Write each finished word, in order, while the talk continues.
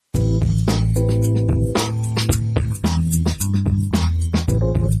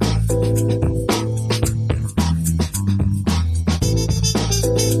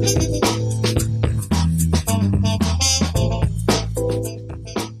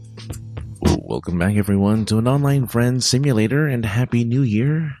Welcome back, everyone, to an online friend simulator, and Happy New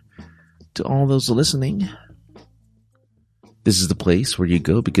Year to all those listening. This is the place where you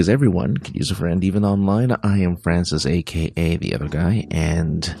go because everyone can use a friend, even online. I am Francis, aka The Other Guy,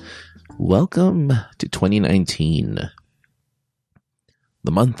 and welcome to 2019.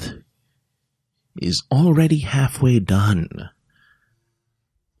 The month is already halfway done.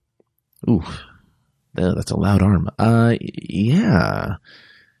 Ooh, that's a loud arm. Yeah.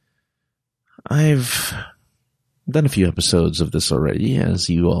 I've done a few episodes of this already, as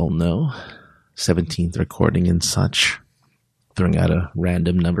you all know. 17th recording and such. Throwing out a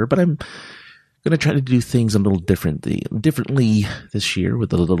random number, but I'm going to try to do things a little differently this year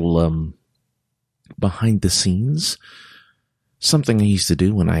with a little behind the scenes. Something I used to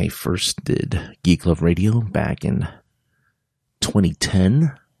do when I first did Geek Love Radio back in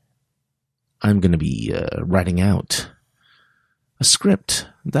 2010. I'm going to be writing out a script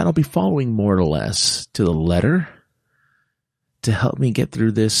that I'll be following more or less to the letter to help me get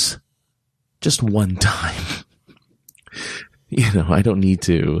through this just one time. You know, I don't need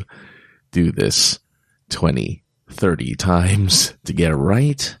to do this 20, 30 times to get it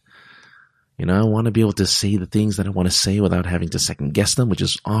right. You know, I want to be able to say the things that I want to say without having to second guess them, which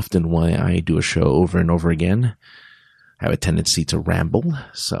is often why I do a show over and over again. I have a tendency to ramble,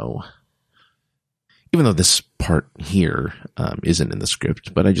 so even though this part here isn't in the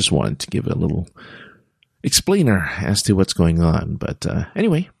script, but I just wanted to give a little explainer as to what's going on. But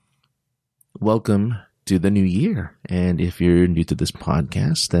anyway, welcome to the new year. And if you're new to this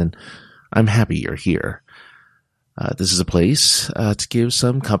podcast, then I'm happy you're here. This is a place to give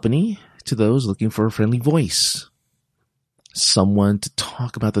some company to those looking for a friendly voice. Someone to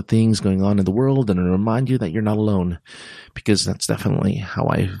talk about the things going on in the world and to remind you that you're not alone, because that's definitely how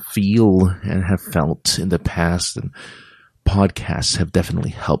I feel and have felt in the past, and podcasts have definitely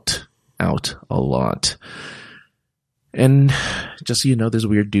helped out a lot. And just so you know, there's a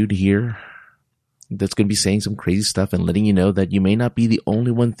weird dude here that's going to be saying some crazy stuff and letting you know that you may not be the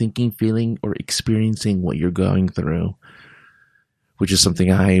only one thinking, feeling, or experiencing what you're going through, which is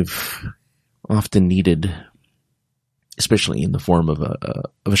something I've often needed, especially in the form of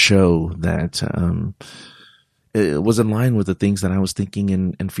a show that it was in line with the things that I was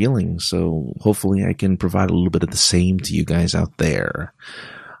thinking and feeling. So hopefully I can provide a little bit of the same to you guys out there.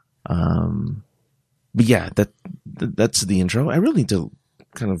 But yeah, that's the intro. I really need to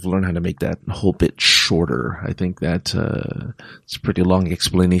kind of learn how to make that whole bit shorter. I think that it's a pretty long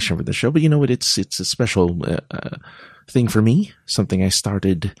explanation for the show, but you know what? It's a special thing for me. Something I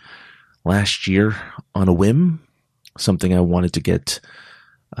started last year on a whim. Something I wanted to get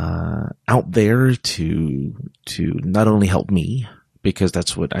out there to not only help me, because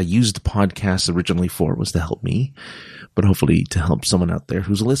that's what I used the podcast originally for, was to help me, but hopefully to help someone out there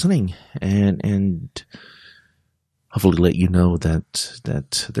who's listening, and hopefully let you know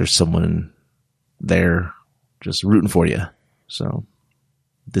that there's someone there just rooting for you. So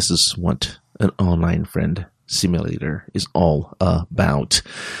this is what an online friend simulator is all about.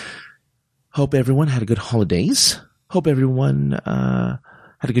 Hope everyone had a good holidays. Hope everyone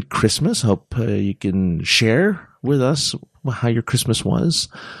had a good Christmas. Hope you can share with us how your Christmas was.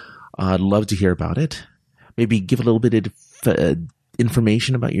 I'd love to hear about it. Maybe give a little bit of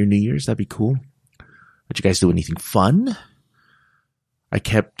information about your New Year's. That'd be cool. Did you guys do anything fun? I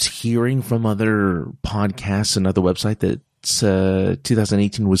kept hearing from other podcasts and other websites that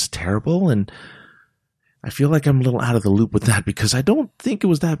 2018 was terrible, and I feel like I'm a little out of the loop with that because I don't think it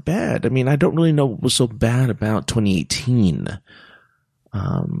was that bad. I mean, I don't really know what was so bad about 2018.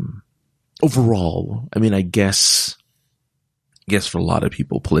 Overall, I mean, I guess for a lot of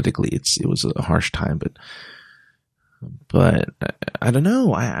people politically, it was a harsh time, but I don't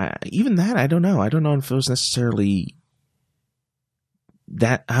know. Even that, I don't know. I don't know if it was necessarily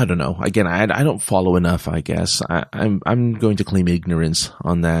that. I don't know. Again, I don't follow enough, I guess. I'm going to claim ignorance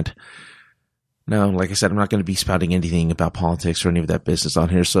on that. Now, like I said, I'm not going to be spouting anything about politics or any of that business on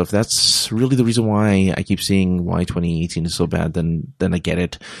here. So if that's really the reason why I keep seeing why 2018 is so bad, then I get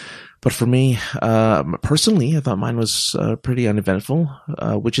it. But for me, personally, I thought mine was pretty uneventful,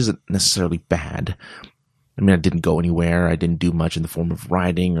 which isn't necessarily bad. I mean, I didn't go anywhere. I didn't do much in the form of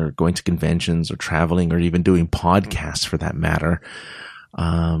writing or going to conventions or traveling or even doing podcasts for that matter.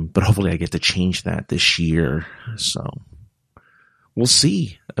 But hopefully I get to change that this year. So we'll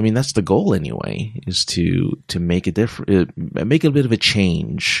see. I mean, that's the goal anyway, is to make a make a bit of a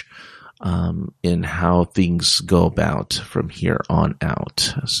change in how things go about from here on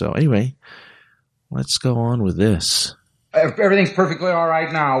out. So anyway, let's go on with this. Everything's perfectly all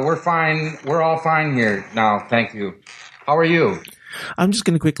right now. We're fine. We're all fine here now. Thank you. How are you? I'm just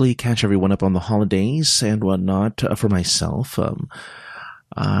going to quickly catch everyone up on the holidays and whatnot for myself.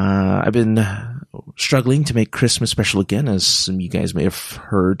 I've been struggling to make Christmas special again, as some of you guys may have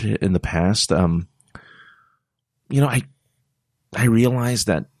heard in the past. I realized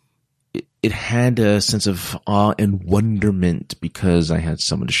that it had a sense of awe and wonderment because I had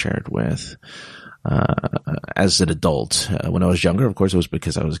someone to share it with. As an adult, when I was younger, of course, it was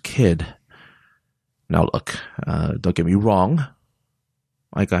because I was a kid. Now look, don't get me wrong.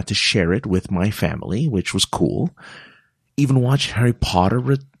 I got to share it with my family, which was cool. Even watch Harry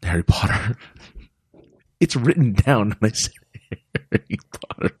Potter. It's written down when I say Harry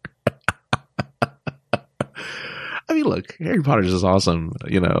Potter. I mean, look, Harry Potter is awesome,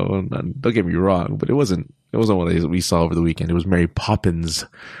 and don't get me wrong, but it wasn't one of these we saw over the weekend. It was Mary Poppins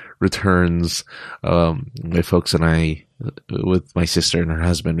Returns. My folks and I, with my sister and her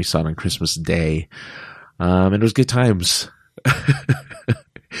husband, we saw it on Christmas Day. And it was good times.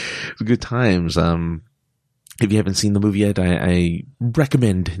 Good times. If you haven't seen the movie yet, I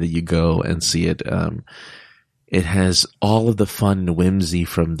recommend that you go and see it. It has all of the fun and whimsy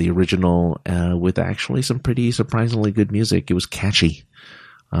from the original, with actually some pretty surprisingly good music. It was catchy.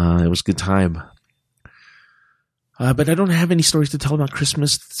 It was a good time. But I don't have any stories to tell about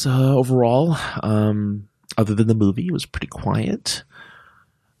Christmas, overall, other than the movie. It was pretty quiet.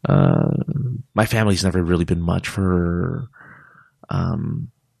 My family's never really been much for,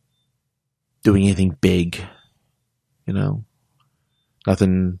 doing anything big,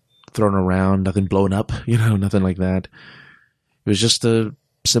 nothing thrown around, nothing blown up, nothing like that. It was just a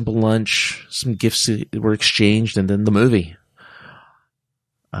simple lunch, some gifts were exchanged, and then the movie.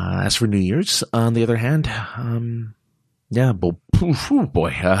 As for New Year's, on the other hand,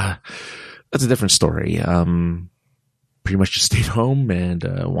 boy, that's a different story. Pretty much just stayed home and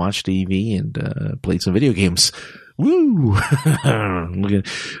watched TV and played some video games. Woo! Look at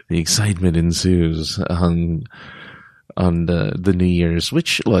the excitement ensues on the New Year's.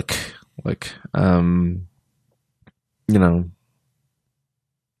 Which look,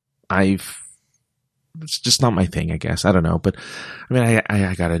 it's just not my thing, I guess. I don't know, but I mean,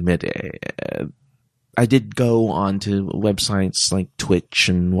 I gotta admit, I did go onto websites like Twitch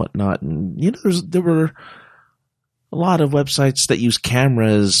and whatnot, and there were a lot of websites that use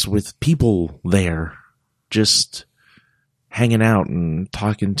cameras with people there, just hanging out and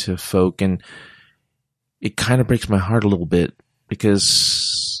talking to folk, and it kind of breaks my heart a little bit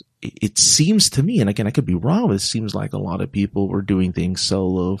because it seems to me, and again, I could be wrong, but it seems like a lot of people were doing things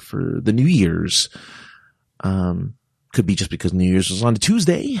solo for the New Year's. Could be just because New Year's was on a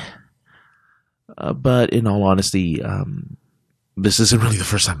Tuesday. But in all honesty, this isn't really the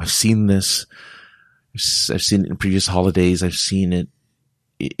first time I've seen this. I've seen it in previous holidays. I've seen it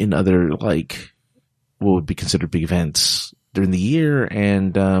in other, what would be considered big events during the year.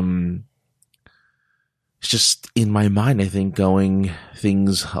 And, it's just in my mind, I think going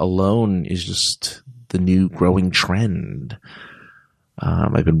things alone is just the new growing trend.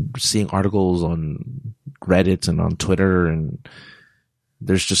 I've been seeing articles on Reddit and on Twitter, and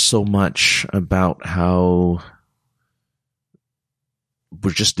there's just so much about how we're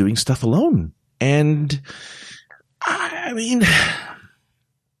just doing stuff alone. And I mean,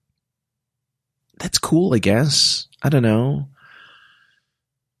 that's cool, I guess. I don't know.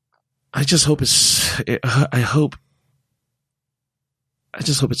 I just hope it's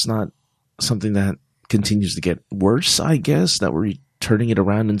not something that continues to get worse, I guess, that we're turning it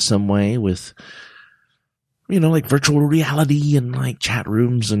around in some way with, like virtual reality and like chat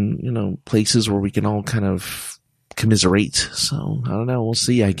rooms and, places where we can all kind of commiserate. So I don't know. We'll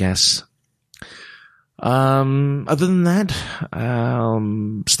see, I guess. Other than that,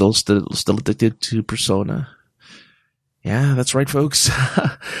 still addicted to Persona. Yeah, that's right, folks.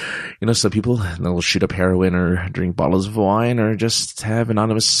 Some people, they'll shoot up heroin or drink bottles of wine or just have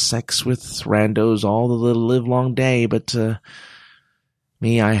anonymous sex with randos all the live long day. But,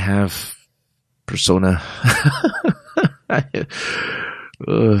 me, I have Persona.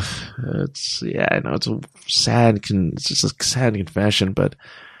 It's a it's just a sad confession, but,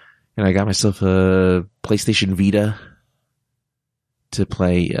 I got myself a PlayStation Vita to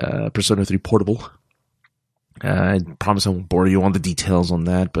play, Persona 3 Portable. I promise I won't bore you on the details on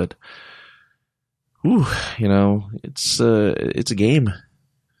that, but, it's a game.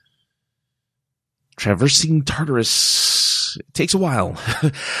 Traversing Tartarus, it takes a while.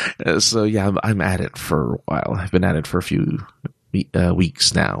 So yeah, I'm at it for a while. I've been at it for a few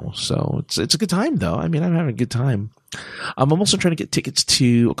weeks now. So it's a good time though. I mean, I'm having a good time. I'm also trying to get tickets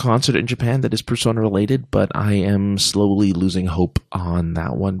to a concert in Japan that is Persona related, but I am slowly losing hope on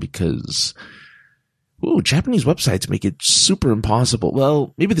that one because Japanese websites make it super impossible.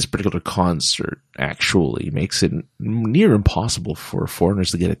 Well, maybe this particular concert actually makes it near impossible for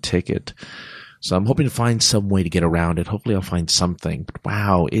foreigners to get a ticket. So I'm hoping to find some way to get around it. Hopefully I'll find something. But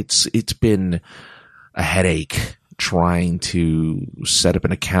wow, it's been a headache trying to set up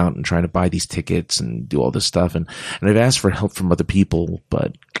an account and trying to buy these tickets and do all this stuff. And I've asked for help from other people,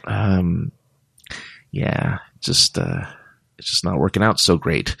 but, yeah, it's just not working out so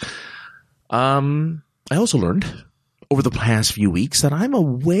great. I also learned over the past few weeks that I'm a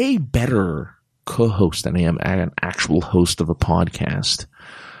way better co-host than I am an actual host of a podcast.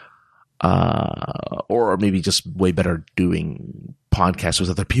 Or maybe just way better doing podcasts with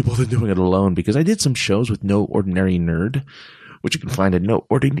other people than doing it alone, because I did some shows with No Ordinary Nerd, which you can find at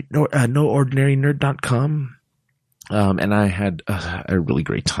noordinarynerd.com. And I had a really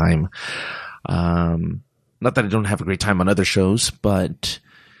great time. Not that I don't have a great time on other shows, but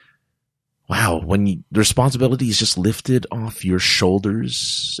wow, when the responsibility is just lifted off your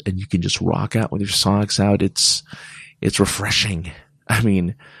shoulders and you can just rock out with your socks out, it's refreshing. I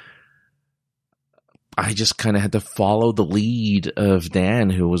mean, I just kind of had to follow the lead of Dan,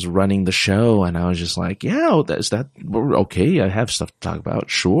 who was running the show, and I was just like, yeah, okay, I have stuff to talk about.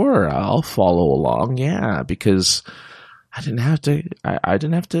 Sure, I'll follow along. Yeah, because I didn't have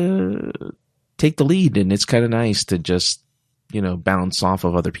to take the lead, and it's kind of nice to just, bounce off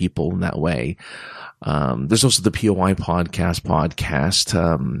of other people in that way. There's also the POI podcast,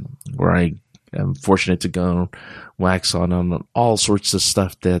 where I am fortunate to go wax on all sorts of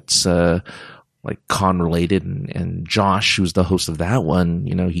stuff that's, like con related, and Josh, who's the host of that one,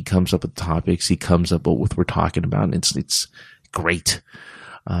 he comes up with topics, he comes up with what we're talking about, and it's great.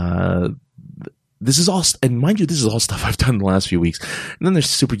 This is all, and mind you, this is all stuff I've done in the last few weeks. And then there's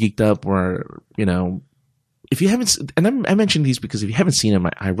Super Geeked Up, where, if you haven't, and I mentioned these because if you haven't seen them,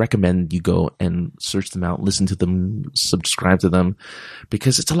 I recommend you go and search them out, listen to them, subscribe to them,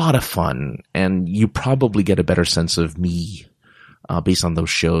 because it's a lot of fun, and you probably get a better sense of me based on those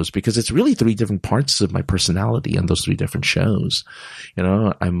shows, because it's really 3 different parts of my personality on those 3 different shows.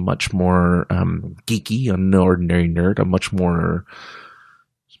 I'm much more geeky on No Ordinary Nerd. I'm much more,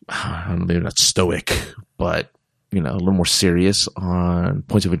 maybe not stoic, but a little more serious on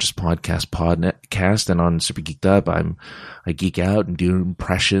Points of Interest podcast, and on Super Geeked Up, I geek out and do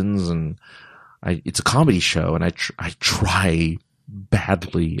impressions, and it's a comedy show, and I try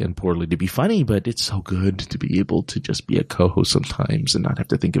badly and poorly to be funny, but it's so good to be able to just be a co-host sometimes and not have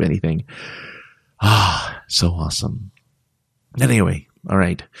to think of anything. So awesome. Anyway, all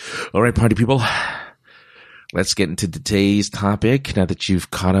right, party people. Let's get into today's topic now that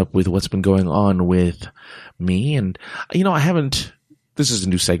you've caught up with what's been going on with me. And, this is a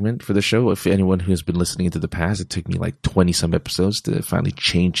new segment for the show. If anyone who has been listening into the past, it took me like 20 some episodes to finally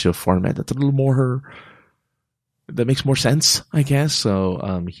change the format. That's a little more, that makes more sense, I guess.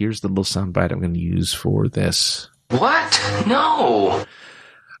 So, here's the little soundbite I'm going to use for this. What? No!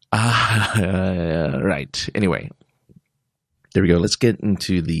 Right. Anyway, there we go. Let's get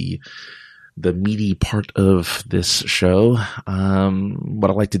into the meaty part of this show. What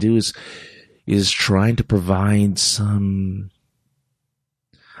I like to do is trying to provide some,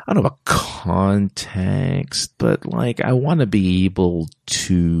 I don't know about context, but like I want to be able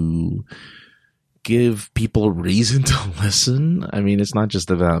to give people a reason to listen. I mean, it's not just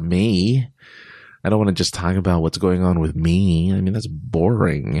about me. I don't want to just talk about what's going on with me. I mean, that's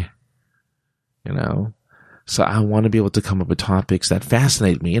boring, So I want to be able to come up with topics that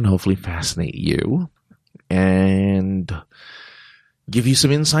fascinate me and hopefully fascinate you, and give you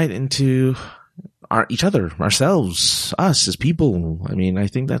some insight into each other, ourselves, us as people. I mean, I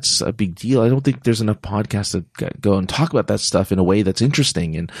think that's a big deal. I don't think there's enough podcasts that go and talk about that stuff in a way that's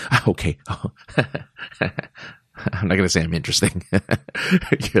interesting. And okay, I'm not going to say I'm interesting. I'm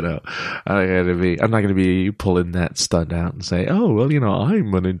not going to be pulling that stunt out and say, oh, well,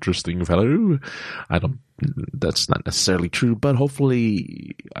 I'm an interesting fellow. That's not necessarily true, but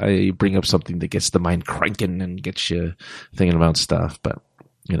hopefully I bring up something that gets the mind cranking and gets you thinking about stuff. But,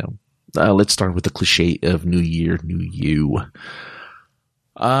 let's start with the cliche of New Year, New You.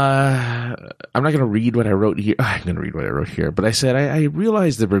 I'm not going to read what I wrote here. I'm going to read what I wrote here, but I said, I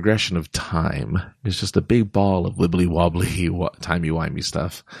realized the progression of time is just a big ball of wibbly wobbly, timey-wimey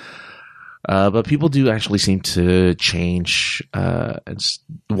stuff. But people do actually seem to change, and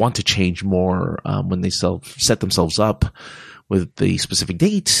want to change more, when they set themselves up with the specific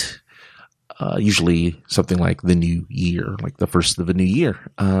date. Usually something like the new year, like the first of the new year.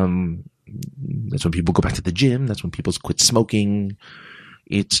 That's when people go back to the gym. That's when people quit smoking.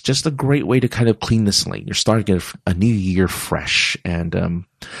 it's just a great way to kind of clean the slate. You're starting a new year fresh, and I'm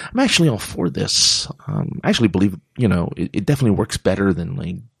actually all for this. I actually believe, it definitely works better than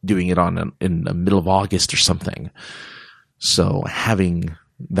like doing it in the middle of August or something. So having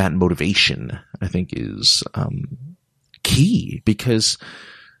that motivation, I think, is key, because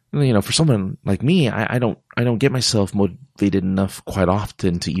for someone like me, I don't get myself motivated enough quite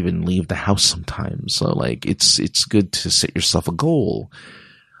often to even leave the house sometimes. So like it's good to set yourself a goal.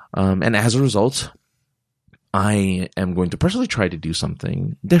 And as a result, I am going to personally try to do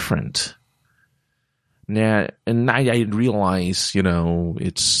something different. Now, and I realize,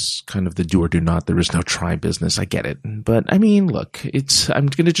 it's kind of the do or do not. There is no try business. I get it. But I mean, look, I'm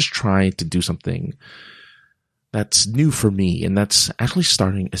going to just try to do something that's new for me, and that's actually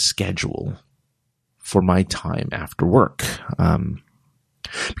starting a schedule for my time after work.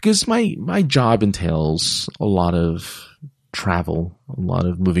 Because my job entails a lot of travel, a lot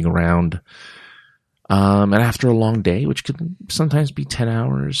of moving around. And after a long day, which could sometimes be 10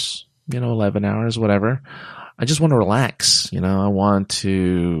 hours, 11 hours, whatever, I just want to relax. I want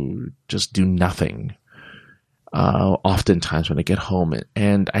to just do nothing. Oftentimes when I get home,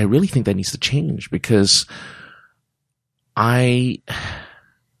 and I really think that needs to change, because I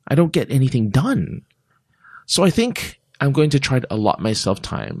don't get anything done. So I think I'm going to try to allot myself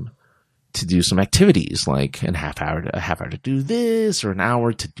time to do some activities, like a half hour to do this, or an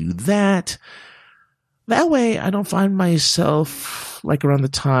hour to do that. That way I don't find myself like around the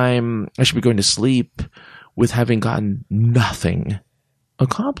time I should be going to sleep with having gotten nothing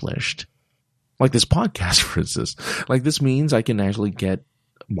accomplished. Like this podcast, for instance. Like, this means I can actually get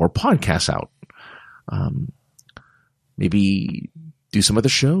more podcasts out. Maybe do some other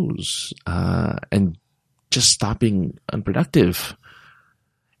shows, and just stop being unproductive.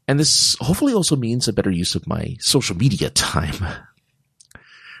 And this hopefully also means a better use of my social media time.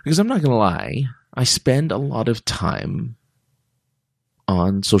 Because I'm not going to lie, I spend a lot of time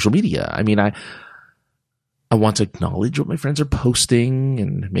on social media. I mean, I want to acknowledge what my friends are posting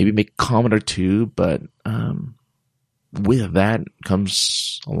and maybe make a comment or two, but with that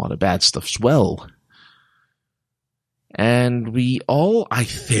comes a lot of bad stuff as well. And we all, I'm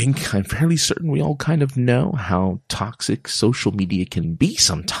fairly certain we all kind of know how toxic social media can be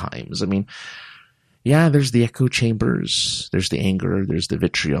sometimes. I mean, yeah, there's the echo chambers, there's the anger, there's the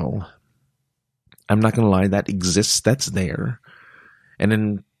vitriol. I'm not going to lie, that exists, that's there. And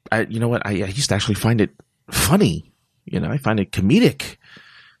then, I used to actually find it funny. I find it comedic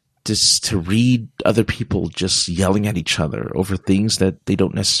just to read other people just yelling at each other over things that they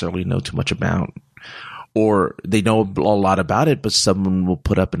don't necessarily know too much about. Or they know a lot about it, but someone will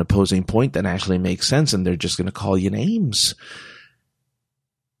put up an opposing point that actually makes sense, and they're just going to call you names.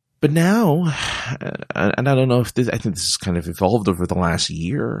 But now, and I don't know if I think this has kind of evolved over the last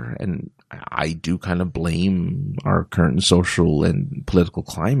year, and I do kind of blame our current social and political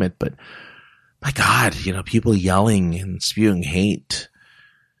climate, but my God, people yelling and spewing hate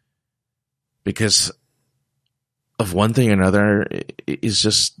because of one thing or another is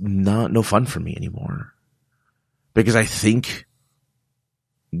just no fun for me anymore. Because I think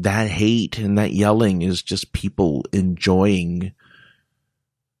that hate and that yelling is just people enjoying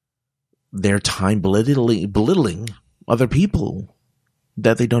their time belittling other people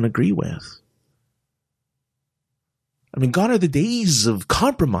that they don't agree with. I mean, gone are the days of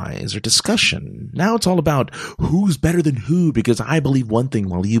compromise or discussion. Now it's all about who's better than who because I believe one thing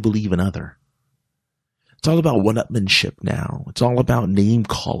while you believe another. It's all about one-upmanship now. It's all about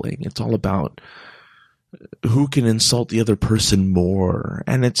name-calling. It's all about who can insult the other person more.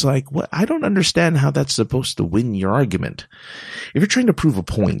 And it's like, what? I don't understand how that's supposed to win your argument. If you're trying to prove a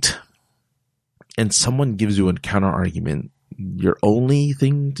point and someone gives you a counter-argument, your only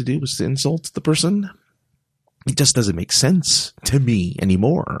thing to do is to insult the person? It just doesn't make sense to me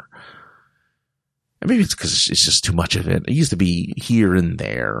anymore. And maybe it's because it's just too much of it. It used to be here and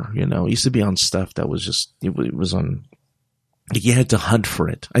there, It used to be on stuff that was just, it was on, you had to hunt for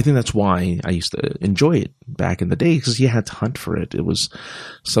it. I think that's why I used to enjoy it back in the day, because you had to hunt for it. It was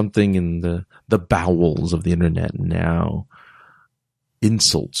something in the bowels of the internet. Now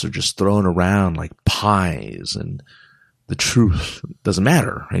insults are just thrown around like pies, and the truth doesn't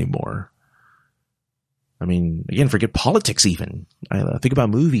matter anymore. I mean, again, forget politics even. I think about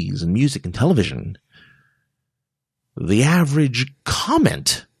movies and music and television. The average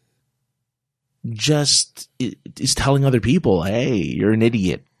comment just is telling other people, hey, you're an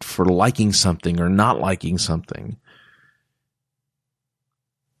idiot for liking something or not liking something.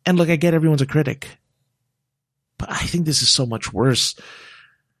 And look, I get everyone's a critic, but I think this is so much worse.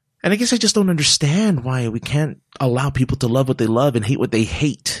 And I guess I just don't understand why we can't allow people to love what they love and hate what they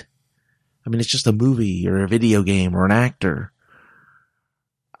hate. I mean, it's just a movie or a video game or an actor.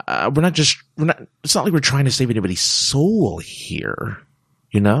 It's not like we're trying to save anybody's soul here.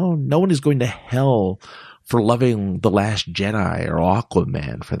 No one is going to hell for loving The Last Jedi or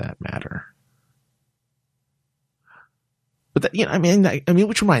Aquaman for that matter. But that, I mean,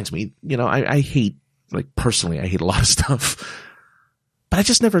 which reminds me, I hate, like personally, I hate a lot of stuff, but I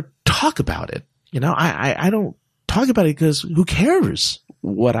just never talk about it. I don't talk about it because who cares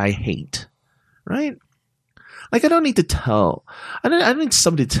what I hate, right? Like I don't need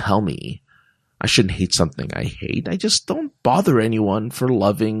somebody to tell me I shouldn't hate something I hate. I just don't bother anyone for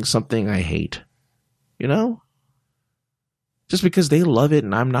loving something I hate. Just because they love it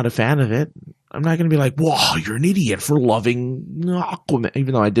and I'm not a fan of it, I'm not going to be like, whoa, you're an idiot for loving Aquaman,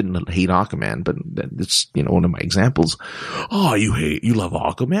 even though I didn't hate Aquaman, but it's, one of my examples. Oh, you love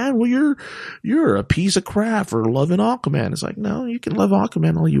Aquaman? Well, you're a piece of crap for loving Aquaman. It's like, no, you can love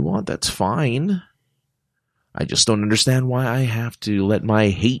Aquaman all you want. That's fine. I just don't understand why I have to let my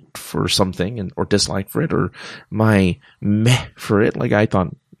hate for something or dislike for it or my meh for it. Like I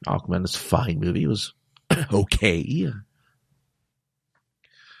thought Aquaman was a fine movie. It was okay.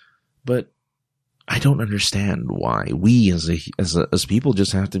 But I don't understand why we as people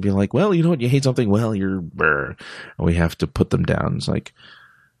just have to be like, well, you know what, you hate something, well, you're brr. And we have to put them down. It's like,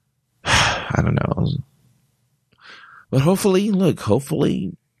 I don't know. But hopefully,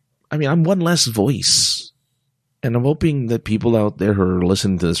 I mean, I'm one less voice. And I'm hoping that people out there who are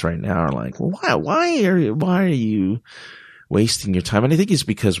listening to this right now are like, why are you wasting your time? And I think it's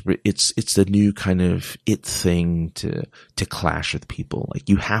because it's the new kind of it thing to clash with people. Like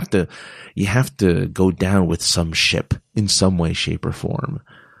you have to go down with some ship in some way, shape, or form.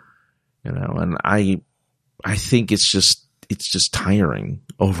 And I think it's just tiring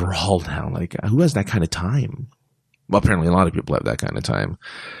overall now. Like who has that kind of time? Well, apparently a lot of people have that kind of time.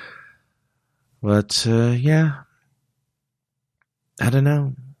 But yeah. I don't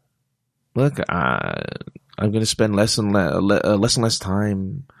know. Look, I'm going to spend less and less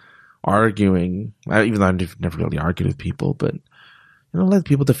time arguing. Even though I've never really argued with people, but let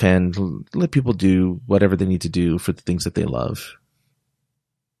people defend, let people do whatever they need to do for the things that they love.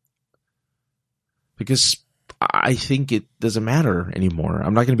 Because I think it doesn't matter anymore.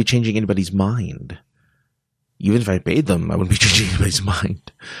 I'm not going to be changing anybody's mind. Even if I paid them, I wouldn't be changing anybody's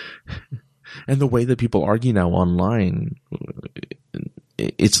mind. And the way that people argue now online,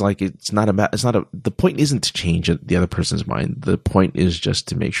 it's like the point isn't to change the other person's mind. The point is just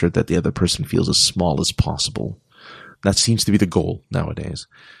to make sure that the other person feels as small as possible. That seems to be the goal nowadays.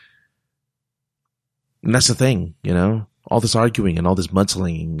 And that's the thing, all this arguing and all this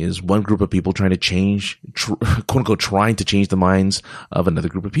mudslinging is one group of people trying to change, quote unquote, trying to change the minds of another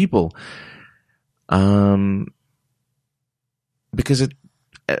group of people. Because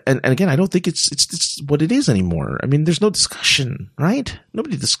and again, I don't think it's what it is anymore. I mean, there's no discussion, right?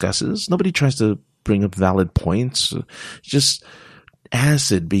 Nobody discusses. Nobody tries to bring up valid points. Just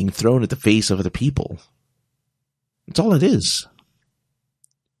acid being thrown at the face of other people. That's all it is.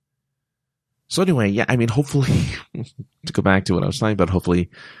 So anyway, yeah, I mean, hopefully, to go back to what I was talking about,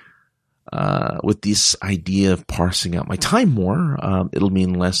 hopefully, with this idea of parsing out my time more, it'll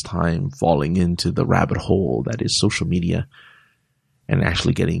mean less time falling into the rabbit hole that is social media. And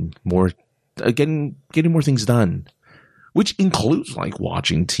actually getting more things done, which includes like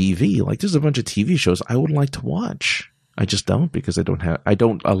watching TV. Like there's a bunch of TV shows I would like to watch. I just don't because I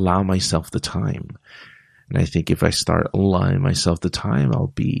don't allow myself the time. And I think if I start allowing myself the time, I'll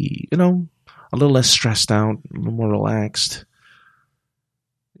be, a little less stressed out, a little more relaxed.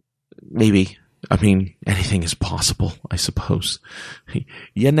 Maybe. I mean, anything is possible, I suppose.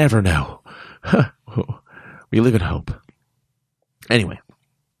 You never know. We live in hope. Anyway,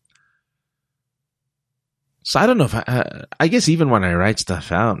 so I don't know if I guess even when I write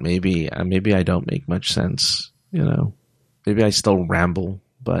stuff out, maybe I don't make much sense, maybe I still ramble,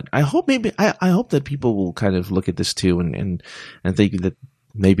 but I hope I hope that people will kind of look at this too and think that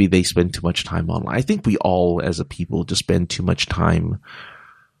maybe they spend too much time online. I think we all as a people just spend too much time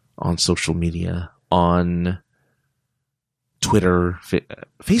on social media, on Twitter,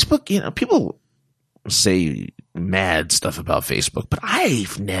 Facebook, people say mad stuff about Facebook, but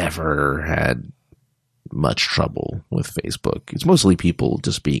I've never had much trouble with Facebook. It's mostly people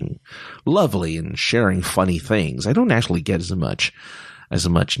just being lovely and sharing funny things. I don't actually get as much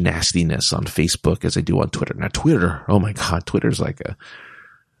nastiness on Facebook as I do on Twitter. Now Twitter, oh my God, Twitter's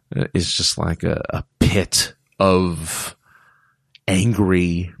it's just like a pit of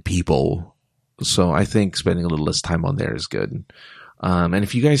angry people. So I think spending a little less time on there is good. And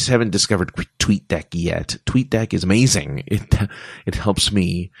if you guys haven't discovered TweetDeck yet, TweetDeck is amazing. It helps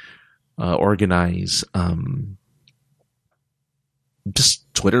me organize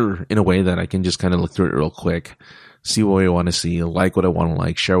just Twitter in a way that I can just kind of look through it real quick, see what I want to see, like what I want to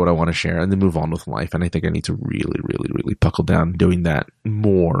like, share what I want to share, and then move on with life. And I think I need to really, really, really buckle down doing that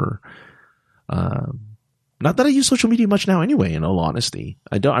more. Not that I use social media much now anyway, in all honesty.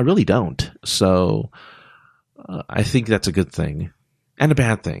 I really don't. So I think that's a good thing. And a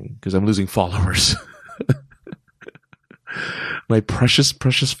bad thing, because I'm losing followers. My precious,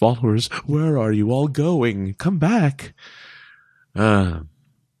 precious followers, where are you all going? Come back. All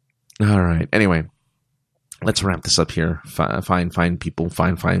right. Anyway, let's wrap this up here. Fine people,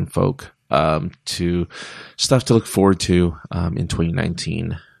 fine folk, to stuff to look forward to, in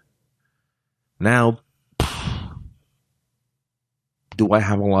 2019. Now, do I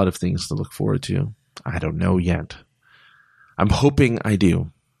have a lot of things to look forward to? I don't know yet. I'm hoping I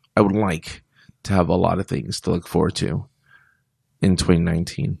do. I would like to have a lot of things to look forward to in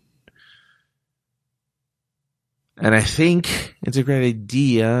 2019. And I think it's a great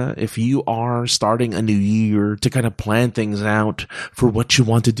idea if you are starting a new year to kind of plan things out for what you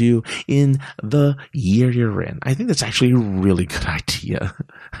want to do in the year you're in. I think that's actually a really good idea.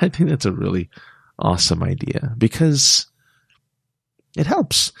 I think that's a really awesome idea because it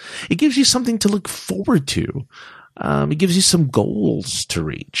helps. It gives you something to look forward to. It gives you some goals to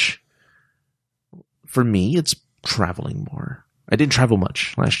reach. For me, it's traveling more. I didn't travel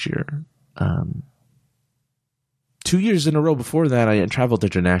much last year. 2 years in a row before that, I had traveled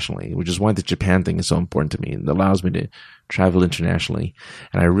internationally, which is why the Japan thing is so important to me. It allows me to travel internationally,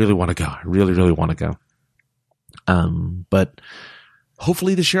 and I really want to go. I really, really want to go. But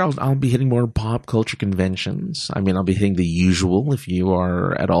hopefully this year I'll be hitting more pop culture conventions. I mean, I'll be hitting the usual. If you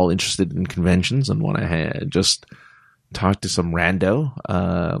are at all interested in conventions and want to just talk to some rando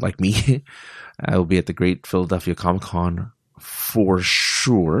like me, I will be at the Great Philadelphia Comic Con for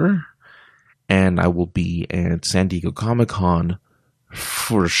sure. And I will be at San Diego Comic Con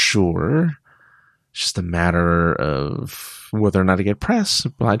for sure. It's just a matter of whether or not I get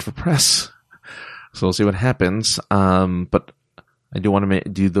applied for press. So we'll see what happens. But I do want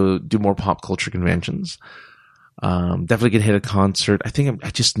to do more pop culture conventions. Definitely gonna hit a concert. I think I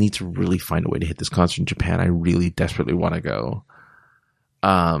just need to really find a way to hit this concert in Japan. I really desperately want to go.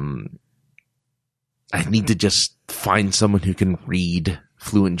 I need to just find someone who can read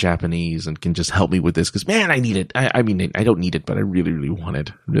fluent Japanese and can just help me with this because, man, I need it. I mean, I don't need it, but I really, really want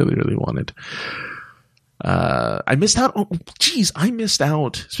it. Really, really want it. I missed out. Oh, geez, I missed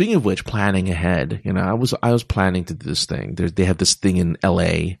out. Speaking of which, planning ahead. You know, I was planning to do this thing. They have this thing in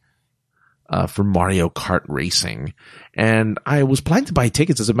LA, for Mario Kart racing. And I was planning to buy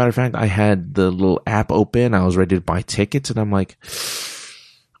tickets. As a matter of fact, I had the little app open. I was ready to buy tickets and I'm like,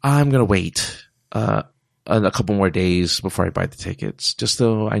 I'm going to wait, a couple more days before I buy the tickets, just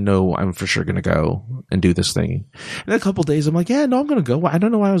so I know I'm for sure going to go and do this thing. In a couple days, I'm like, yeah, no, I'm going to go. I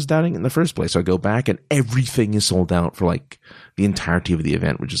don't know why I was doubting it in the first place. So I go back and everything is sold out for like the entirety of the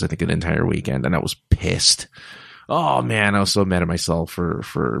event, which is I think an entire weekend. And I was pissed. Oh man, I was so mad at myself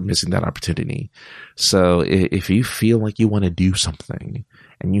for missing that opportunity. So if you feel like you want to do something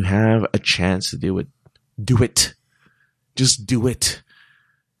and you have a chance to do it, do it. Just do it.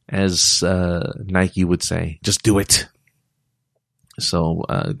 As Nike would say, just do it. So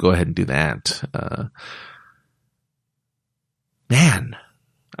go ahead and do that. Man,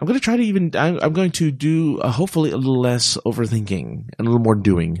 I'm going to try to I'm going to do hopefully a little less overthinking and a little more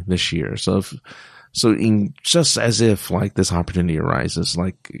doing this year. So just as if like this opportunity arises,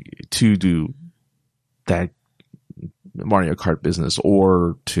 like to do that Mario Kart business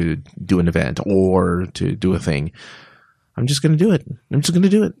or to do an event or to do a thing, I'm just going to do it. I'm just going to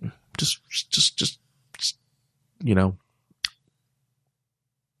do it. Just, you know,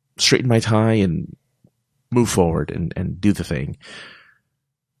 straighten my tie and move forward and do the thing.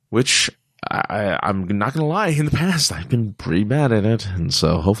 Which I'm not going to lie. In the past, I've been pretty bad at it. And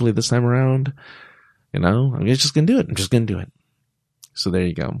so hopefully this time around, you know, I'm just going to do it. I'm just going to do it. So there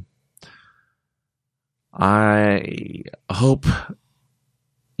you go. I hope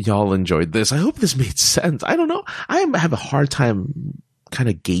y'all enjoyed this. I hope this made sense. I don't know. I have a hard time kind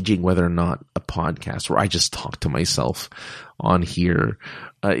of gauging whether or not a podcast where I just talk to myself on here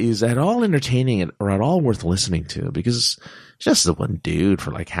is at all entertaining or at all worth listening to, because it's just the one dude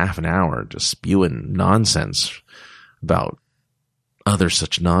for like half an hour just spewing nonsense about other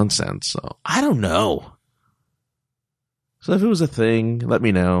such nonsense. So I don't know. So if it was a thing, let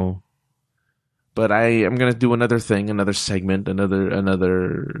me know. But I am going to do another thing, another segment,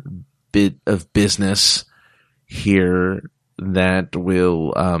 another bit of business here that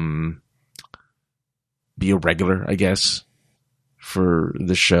will be a regular, I guess, for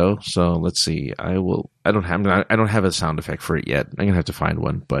the show. So let's see. I don't have a sound effect for it yet. I'm gonna have to find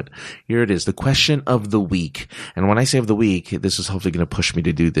one. But here it is, the question of the week. And when I say of the week, this is hopefully going to push me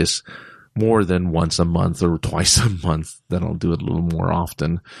to do this more than once a month or twice a month. Then I'll do it a little more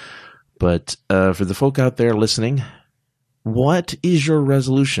often. But for the folk out there listening, what is your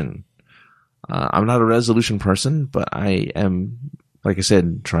resolution? I'm not a resolution person, but I am, like I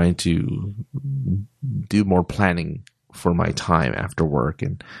said, trying to do more planning for my time after work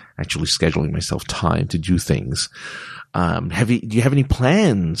and actually scheduling myself time to do things. Do you have any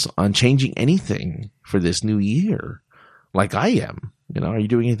plans on changing anything for this new year? Like I am, are you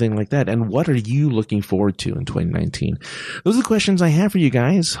doing anything like that? And what are you looking forward to in 2019? Those are the questions I have for you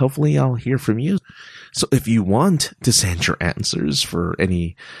guys. Hopefully I'll hear from you. So if you want to send your answers for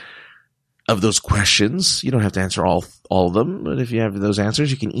any of those questions, you don't have to answer all of them, but if you have those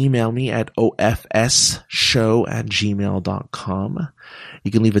answers, you can email me at ofsshow@gmail.com.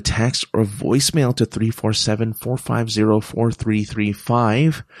 You can leave a text or a voicemail to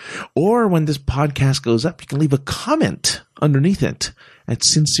 347-450-4335. Or when this podcast goes up, you can leave a comment underneath it at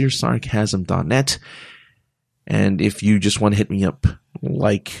sinceresarcasm.net. And if you just want to hit me up,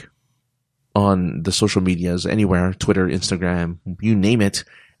 like on the social medias, anywhere, Twitter, Instagram, you name it,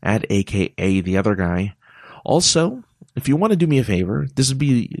 at AKA the other guy. Also, if you want to do me a favor, this would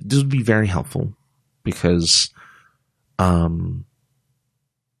be very helpful, because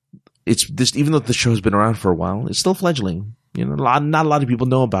it's this, even though the show's been around for a while, it's still fledgling. Not a lot of people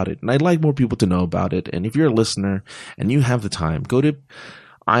know about it, and I'd like more people to know about it. And if you're a listener and you have the time, go to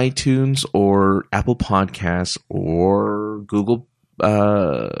iTunes or Apple Podcasts or Google,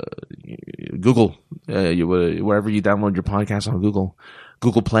 wherever you download your podcast on Google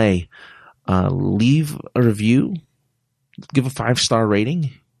Play, leave a review, give a 5-star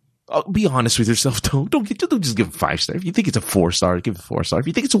rating. Be honest with yourself. Don't just give a 5-star. If you think it's a 4-star, give it a 4-star. If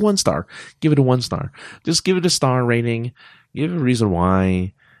you think it's a 1-star, give it a 1-star. Just give it a star rating. Give a reason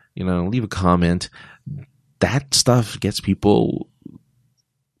why. Leave a comment. That stuff gets people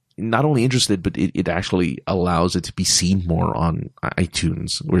not only interested, but it actually allows it to be seen more on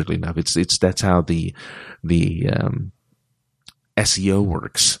iTunes. Weirdly enough, that's how the SEO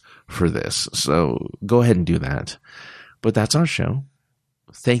works for this. So go ahead and do that. But that's our show.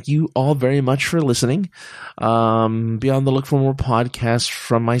 Thank you all very much for listening. Be on the look for more podcasts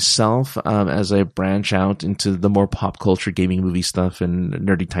from myself as I branch out into the more pop culture, gaming, movie stuff and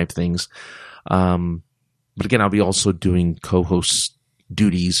nerdy type things. But again, I'll be also doing co-host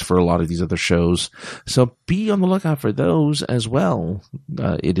duties for a lot of these other shows. So be on the lookout for those as well.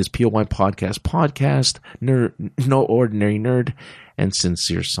 It is POY Podcast, Nerd, No Ordinary Nerd, and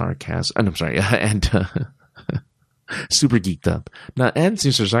Sincere Sarcasm. And I'm sorry, and Super Geeked Up. And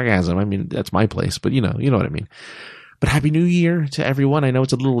Sincere Sarcasm. I mean, that's my place, but you know what I mean. But Happy New Year to everyone. I know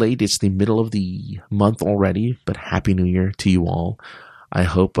it's a little late. It's the middle of the month already, but Happy New Year to you all. I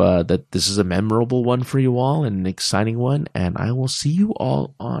hope that this is a memorable one for you all and an exciting one, and I will see you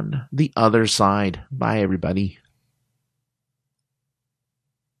all on the other side. Bye, everybody.